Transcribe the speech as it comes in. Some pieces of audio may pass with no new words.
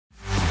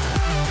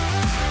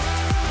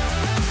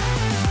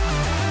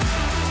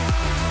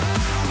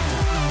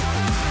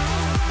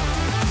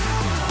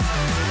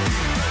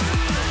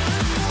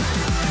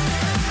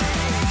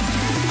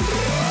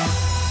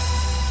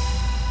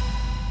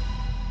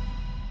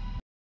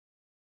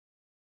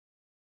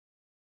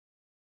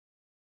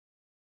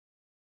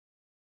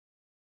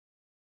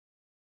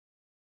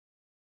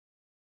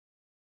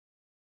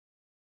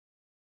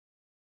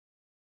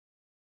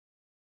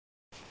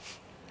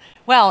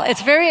Well,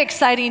 it's very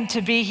exciting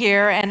to be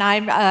here, and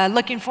I'm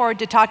looking forward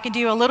to talking to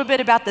you a little bit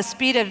about the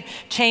speed of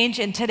change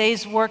in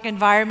today's work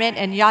environment,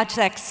 and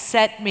Jacek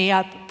set me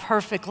up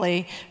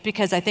perfectly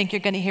because I think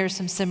you're going to hear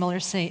some similar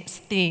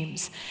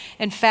themes.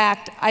 In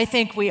fact, I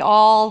think we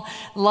all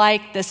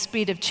like the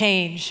speed of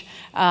change,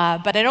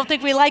 but I don't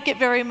think we like it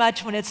very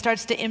much when it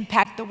starts to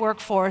impact the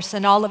workforce,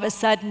 and all of a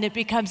sudden it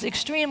becomes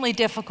extremely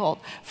difficult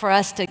for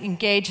us to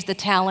engage the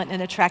talent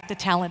and attract the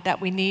talent that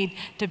we need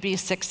to be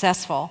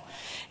successful.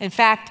 In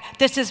fact,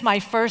 this is my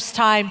first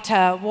time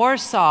to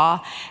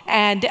Warsaw,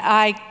 and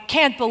I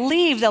can't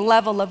believe the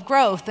level of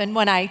growth. And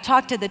when I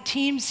talk to the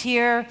teams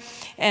here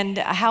and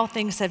how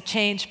things have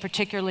changed,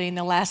 particularly in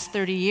the last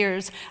 30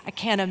 years, I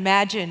can't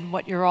imagine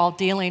what you're all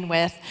dealing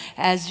with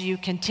as you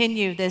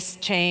continue this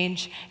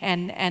change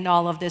and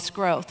all of this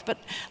growth. But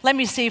let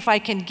me see if I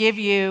can give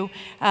you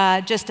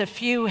just a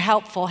few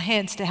helpful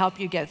hints to help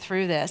you get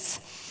through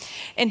this.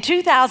 In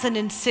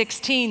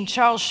 2016,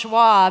 Charles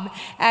Schwab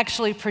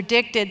actually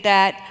predicted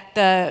that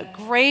the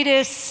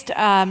greatest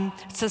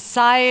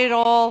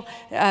societal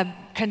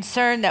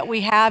concern that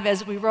we have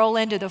as we roll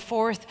into the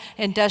fourth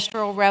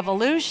industrial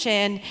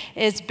revolution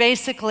is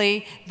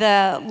basically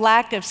the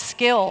lack of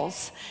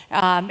skills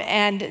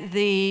and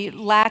the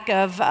lack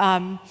of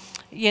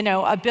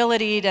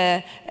ability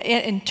to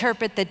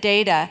interpret the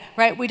data,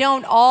 right? We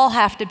don't all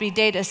have to be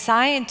data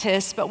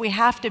scientists, but we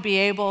have to be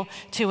able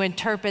to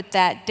interpret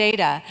that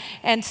data.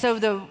 And so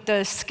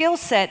the skill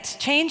set's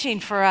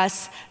changing for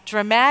us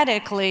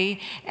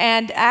dramatically,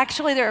 and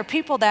actually there are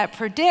people that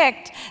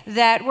predict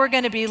that we're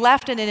going to be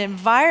left in an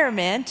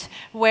environment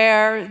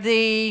where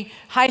the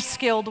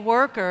high-skilled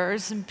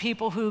workers and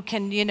people who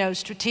can,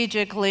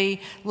 strategically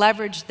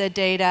leverage the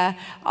data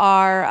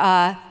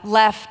are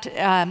left,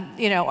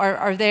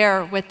 are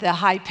there with the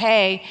high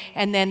pay,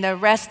 and then the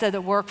rest of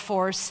the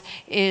workforce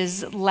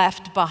is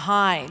left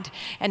behind.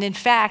 And in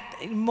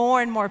fact,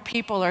 more and more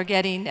people are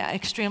getting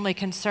extremely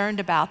concerned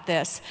about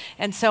this.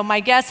 And so my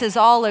guess is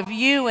all of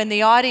you in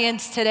the audience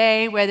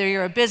today, whether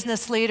you're a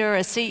business leader,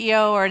 a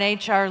CEO, or an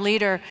HR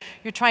leader,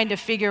 you're trying to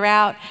figure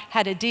out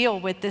how to deal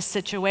with this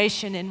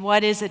situation and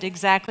what is it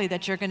exactly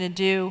that you're going to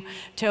do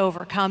to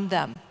overcome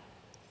them.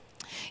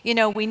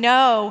 We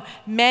know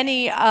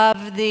many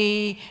of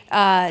the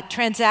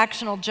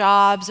transactional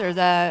jobs or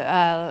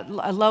the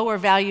lower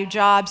value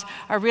jobs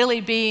are really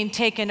being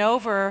taken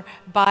over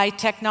by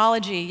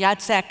technology.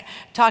 Jacek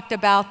talked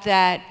about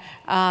that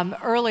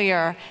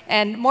earlier.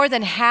 And more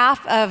than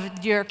half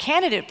of your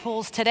candidate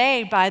pools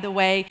today, by the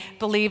way,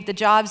 believe the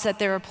jobs that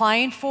they're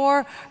applying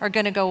for are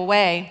going to go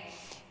away.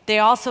 They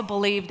also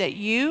believe that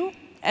you,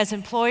 as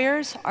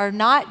employers, are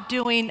not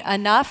doing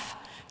enough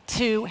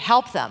to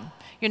help them.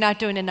 You're not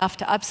doing enough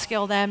to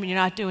upskill them. You're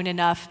not doing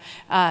enough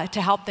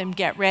to help them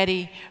get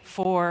ready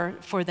for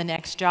the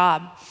next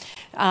job.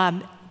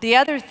 The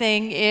other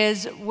thing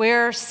is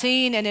we're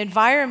seeing an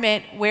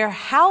environment where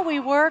how we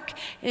work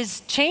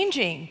is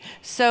changing.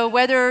 So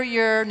whether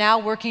you're now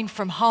working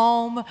from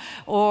home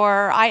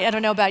or, I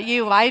don't know about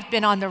you, I've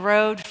been on the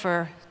road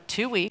for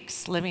 2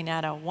 weeks living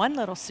out of one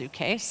little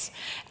suitcase,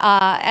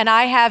 and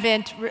I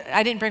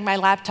didn't bring my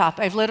laptop.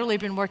 I've literally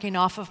been working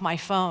off of my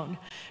phone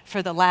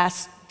for the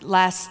last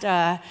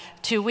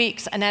 2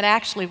 weeks, and that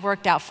actually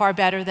worked out far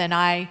better than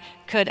I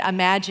could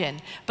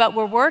imagine. But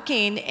we're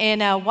working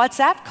in a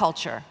WhatsApp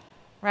culture,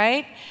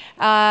 right?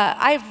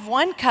 I have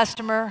one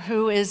customer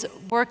who is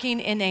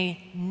working in a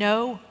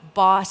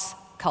no-boss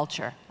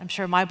culture. I'm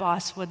sure my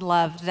boss would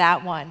love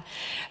that one.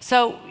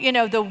 So,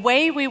 the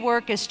way we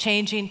work is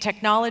changing.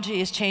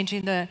 Technology is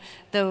changing the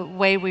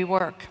way we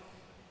work.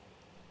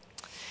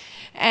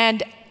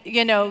 And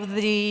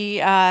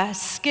the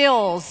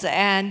skills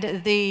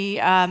and the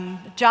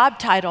job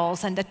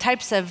titles and the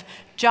types of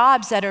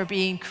jobs that are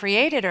being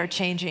created are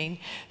changing.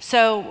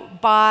 So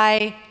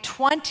by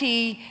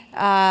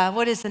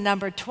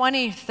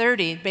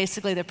 2030,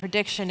 basically the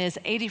prediction is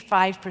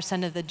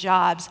 85% of the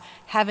jobs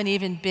haven't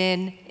even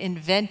been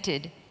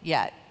invented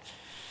yet.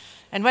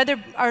 And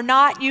whether or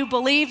not you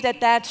believe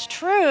that that's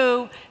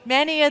true,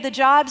 many of the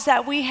jobs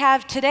that we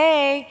have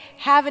today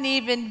haven't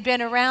even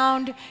been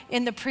around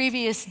in the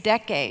previous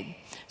decade.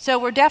 So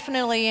we're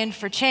definitely in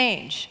for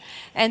change.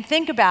 And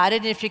think about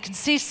it, if you can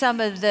see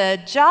some of the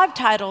job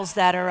titles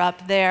that are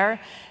up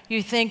there,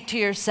 you think to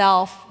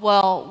yourself,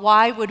 well,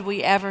 why would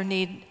we ever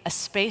need a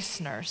space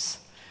nurse?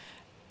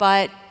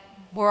 But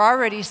we're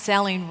already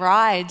selling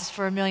rides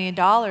for $1 million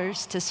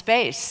to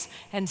space,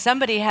 and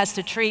somebody has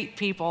to treat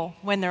people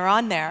when they're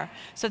on there.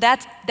 So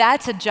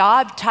that's a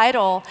job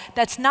title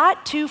that's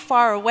not too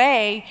far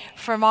away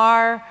from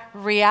our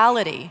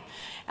reality.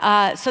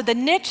 So the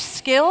niche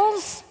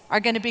skills are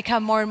going to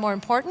become more and more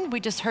important. We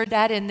just heard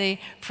that in the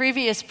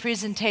previous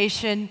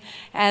presentation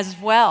as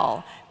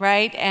well,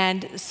 right?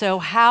 And so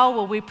how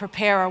will we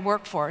prepare our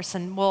workforce?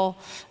 And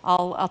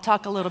I'll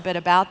talk a little bit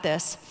about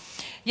this.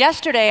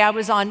 Yesterday, I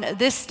was on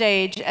this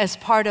stage as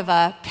part of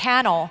a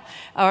panel,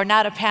 or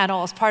not a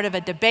panel, as part of a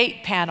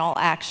debate panel,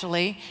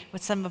 actually,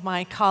 with some of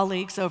my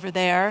colleagues over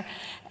there.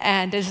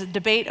 And there's a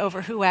debate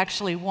over who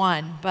actually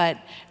won. But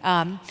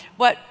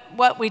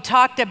what we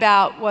talked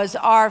about was,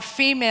 are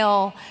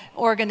female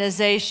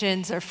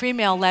organizations or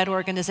female-led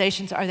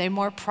organizations, are they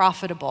more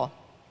profitable?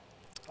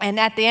 And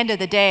at the end of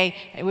the day,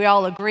 we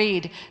all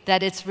agreed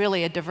that it's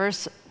really a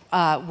diverse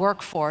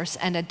workforce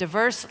and a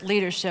diverse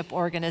leadership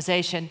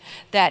organization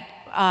that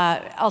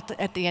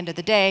at the end of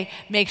the day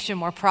makes you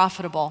more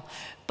profitable.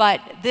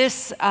 But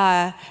this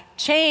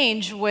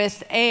change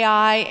with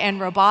AI and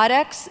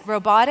robotics,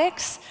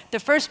 the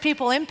first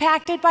people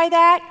impacted by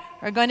that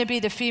are going to be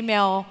the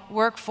female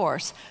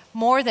workforce.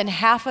 More than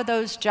half of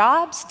those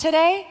jobs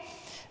today,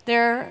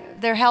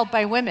 they're held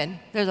by women.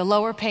 They're the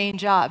lower paying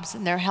jobs,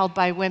 and they're held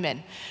by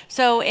women.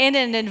 So in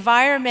an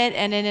environment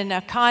and in an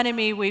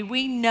economy where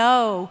we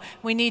know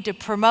we need to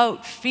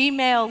promote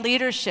female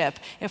leadership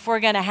if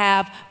we're going to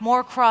have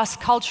more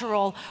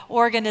cross-cultural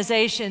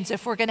organizations,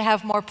 if we're going to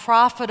have more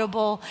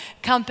profitable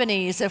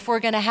companies, if we're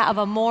going to have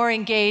a more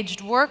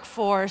engaged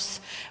workforce,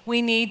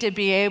 we need to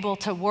be able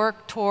to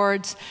work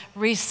towards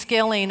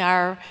reskilling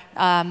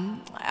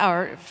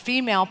our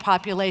female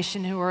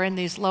population who are in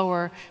these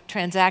lower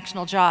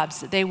transactional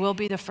jobs. They will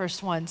be the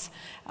first ones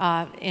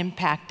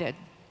impacted.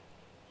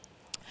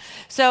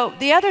 So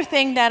the other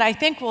thing that I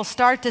think we'll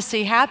start to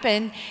see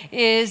happen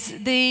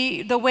is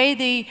the way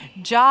the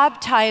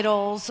job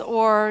titles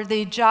or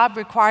the job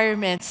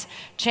requirements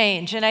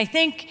change. And I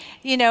think,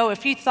 you know,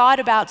 if you thought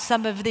about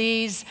some of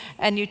these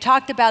and you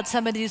talked about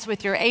some of these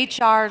with your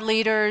HR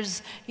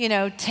leaders, you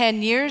know,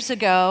 10 years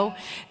ago,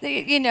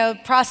 you know,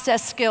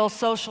 process skills,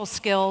 social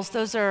skills,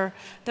 those are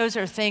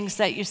things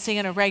that you see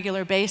on a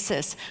regular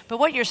basis. But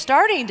what you're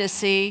starting to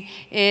see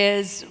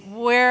is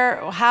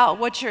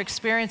what's your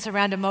experience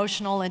around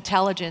emotional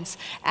intelligence,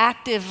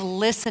 active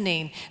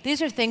listening.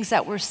 These are things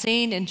that we're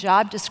seeing in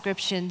job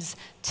descriptions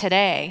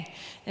today.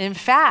 In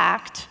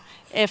fact,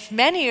 if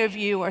many of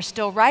you are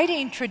still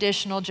writing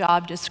traditional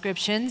job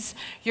descriptions,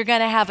 you're going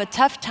to have a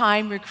tough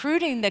time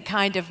recruiting the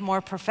kind of more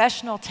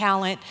professional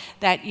talent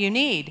that you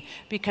need,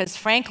 because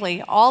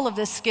frankly, all of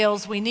the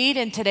skills we need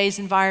in today's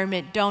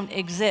environment don't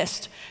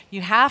exist.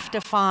 You have to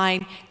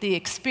find the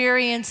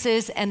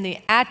experiences and the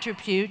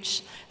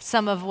attributes,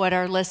 some of what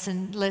are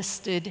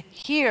listed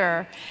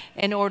here,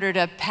 in order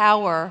to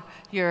power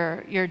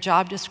your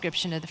job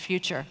description of the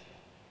future.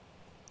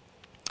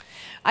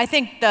 I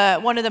think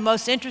one of the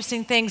most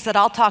interesting things that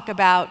I'll talk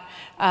about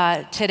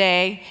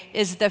today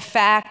is the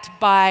fact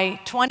by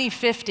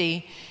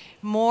 2050,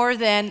 more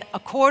than a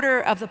quarter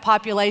of the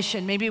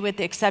population, maybe with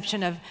the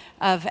exception of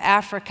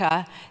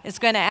Africa, is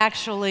going to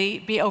actually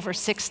be over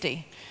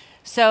 60.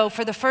 So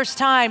for the first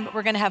time,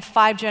 we're going to have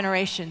 5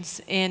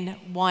 generations in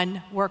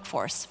one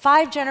workforce.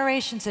 5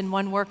 generations in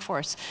one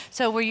workforce.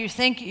 So where you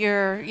think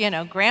your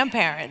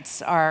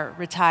grandparents are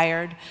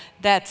retired,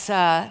 that's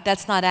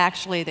not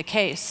actually the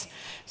case.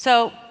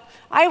 So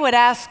I would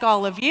ask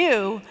all of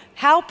you,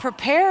 how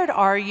prepared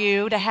are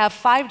you to have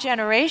 5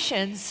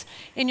 generations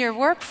in your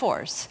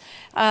workforce?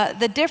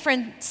 The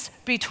difference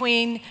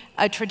between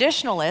a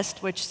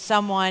traditionalist, which is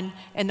someone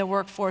in the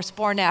workforce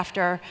born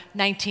after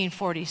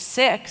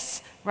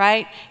 1946,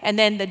 right? And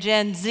then the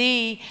Gen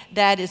Z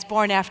that is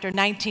born after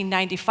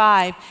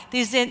 1995,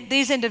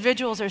 these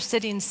individuals are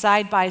sitting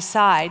side by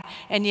side,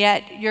 and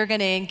yet you're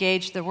going to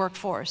engage the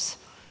workforce.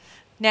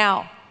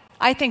 Now,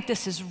 I think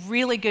this is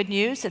really good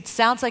news. It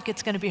sounds like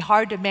it's going to be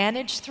hard to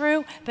manage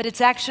through, but it's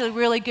actually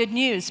really good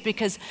news,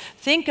 because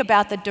think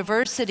about the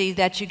diversity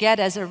that you get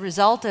as a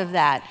result of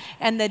that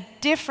and the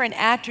different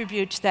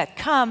attributes that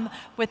come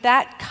with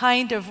that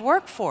kind of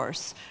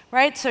workforce,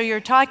 right? So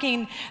you're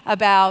talking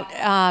about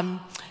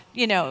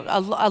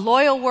a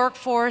loyal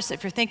workforce,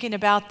 if you're thinking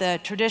about the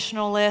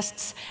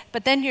traditionalists,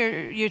 but then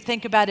you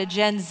think about a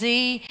Gen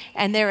Z,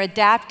 and they're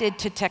adapted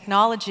to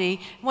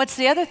technology. What's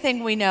the other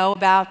thing we know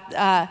about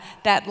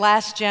that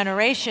last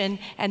generation,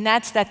 and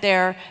that's that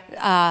they're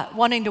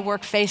wanting to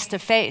work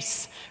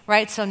face-to-face,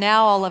 right? So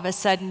now all of a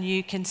sudden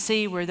you can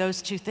see where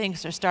those two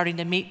things are starting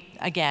to meet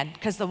again,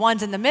 because the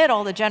ones in the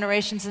middle, the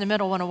generations in the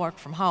middle, want to work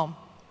from home.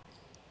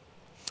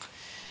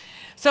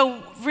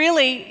 So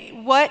really,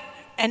 what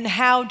and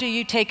how do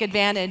you take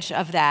advantage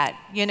of that?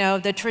 You know,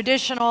 the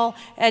traditional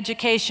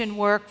education,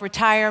 work,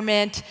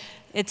 retirement,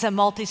 it's a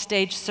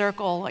multi-stage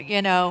circle.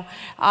 You know,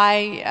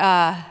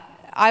 I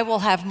will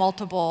have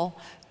multiple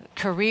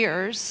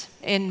careers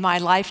in my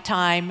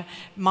lifetime.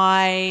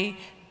 My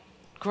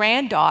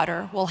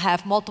granddaughter will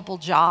have multiple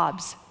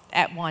jobs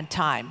at one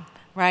time,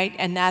 right?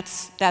 And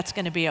that's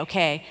going to be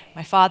okay.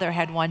 My father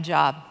had one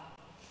job.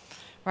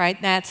 Right,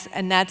 that's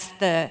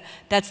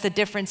the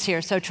difference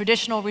here. So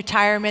traditional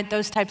retirement,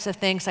 those types of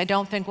things, I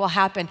don't think will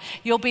happen.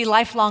 You'll be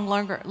lifelong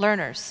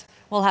learners.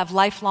 We'll have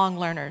lifelong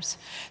learners.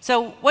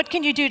 So what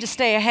can you do to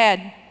stay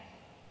ahead?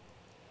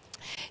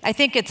 I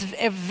think it's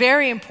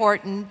very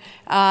important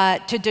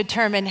to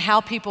determine how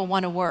people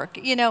want to work.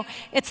 You know,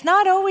 it's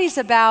not always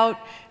about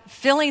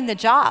filling the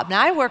job.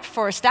 Now, I work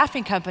for a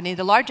staffing company,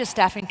 the largest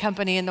staffing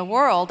company in the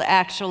world,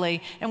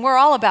 actually, and we're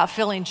all about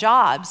filling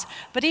jobs.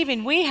 But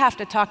even we have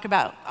to talk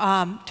about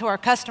to our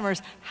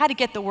customers how to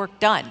get the work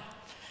done.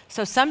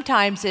 So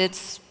sometimes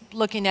it's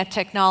looking at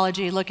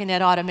technology, looking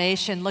at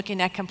automation, looking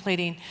at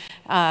completing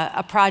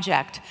a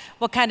project.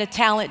 What kind of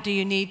talent do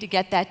you need to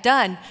get that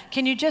done?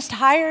 Can you just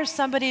hire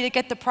somebody to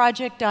get the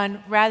project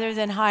done rather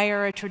than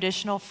hire a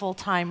traditional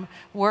full-time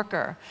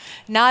worker?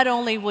 Not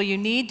only will you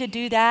need to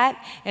do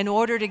that in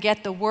order to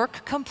get the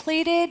work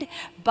completed,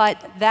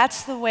 but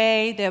that's the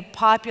way the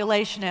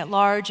population at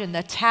large and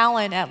the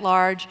talent at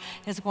large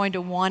is going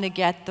to want to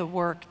get the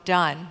work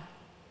done.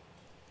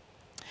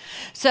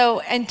 So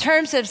in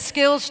terms of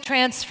skills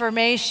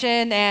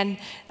transformation and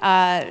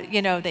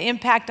the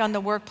impact on the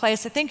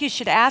workplace, I think you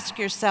should ask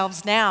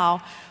yourselves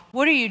now,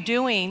 what are you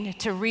doing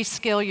to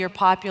reskill your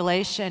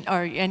population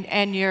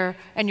and your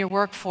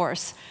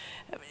workforce?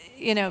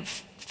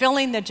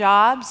 Filling the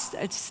jobs,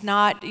 it's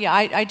not,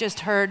 I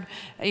just heard,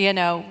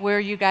 where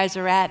you guys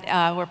are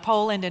at, where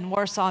Poland and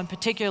Warsaw in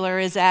particular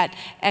is at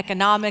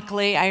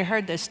economically. I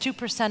heard there's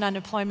 2%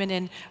 unemployment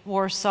in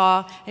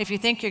Warsaw. If you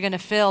think you're going to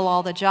fill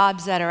all the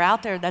jobs that are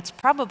out there, that's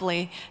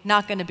probably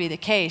not going to be the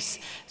case.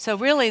 So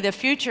really the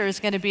future is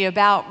going to be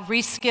about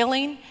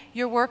reskilling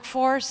your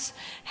workforce,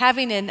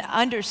 having an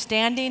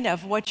understanding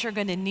of what you're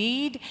going to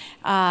need,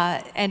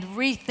 and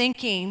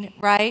rethinking,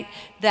 right,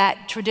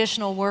 that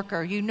traditional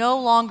worker. You no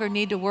longer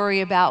need to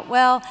worry about,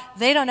 well,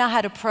 they don't know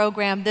how to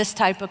program this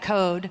type of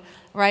code,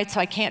 right, so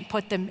I can't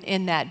put them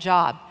in that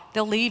job.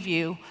 They'll leave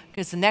you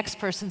because the next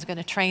person's going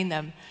to train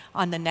them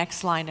on the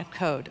next line of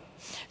code.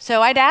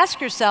 So I'd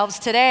ask yourselves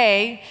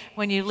today,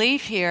 when you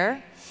leave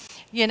here,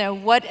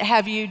 what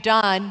have you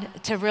done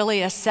to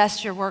really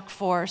assess your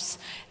workforce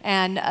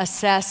and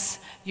assess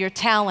your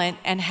talent,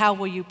 and how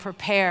will you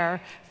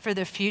prepare for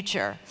the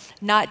future?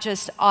 Not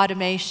just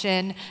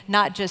automation,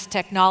 not just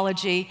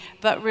technology,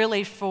 but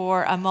really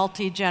for a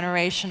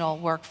multi-generational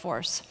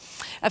workforce.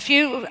 And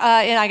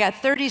I got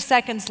 30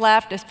 seconds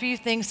left, a few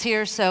things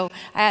here. So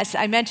as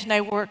I mentioned,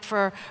 I work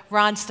for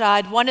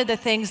Randstad. One of the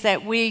things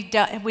that we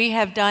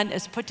have done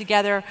is put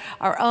together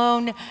our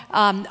own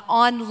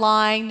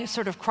online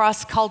sort of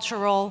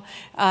cross-cultural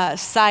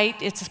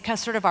site.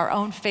 It's sort of our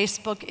own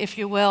Facebook, if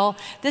you will.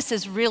 This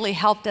has really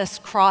helped us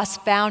cross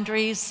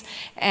boundaries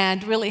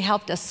and really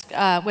helped us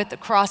with the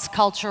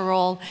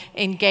cross-cultural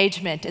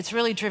engagement. It's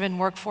really driven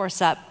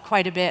workforce up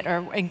quite a bit,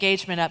 or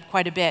engagement up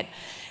quite a bit.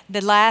 The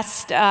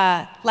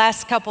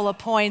last couple of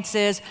points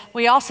is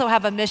we also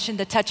have a mission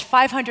to touch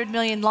 500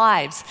 million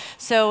lives.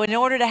 So in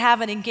order to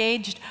have an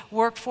engaged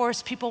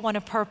workforce, people want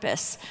a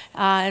purpose,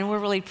 and we're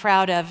really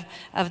proud of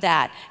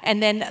that.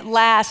 And then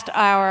last,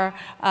 our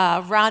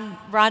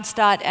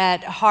Randstad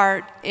at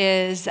Heart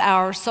is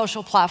our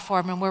social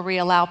platform, and where we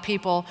allow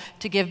people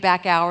to give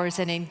back hours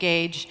and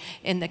engage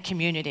in the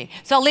community.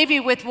 So I'll leave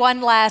you with one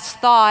last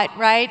thought,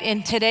 right?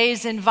 In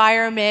today's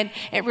environment,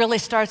 it really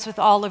starts with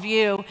all of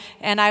you,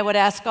 and I would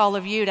ask all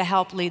of you to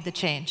help lead the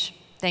change.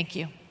 Thank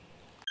you.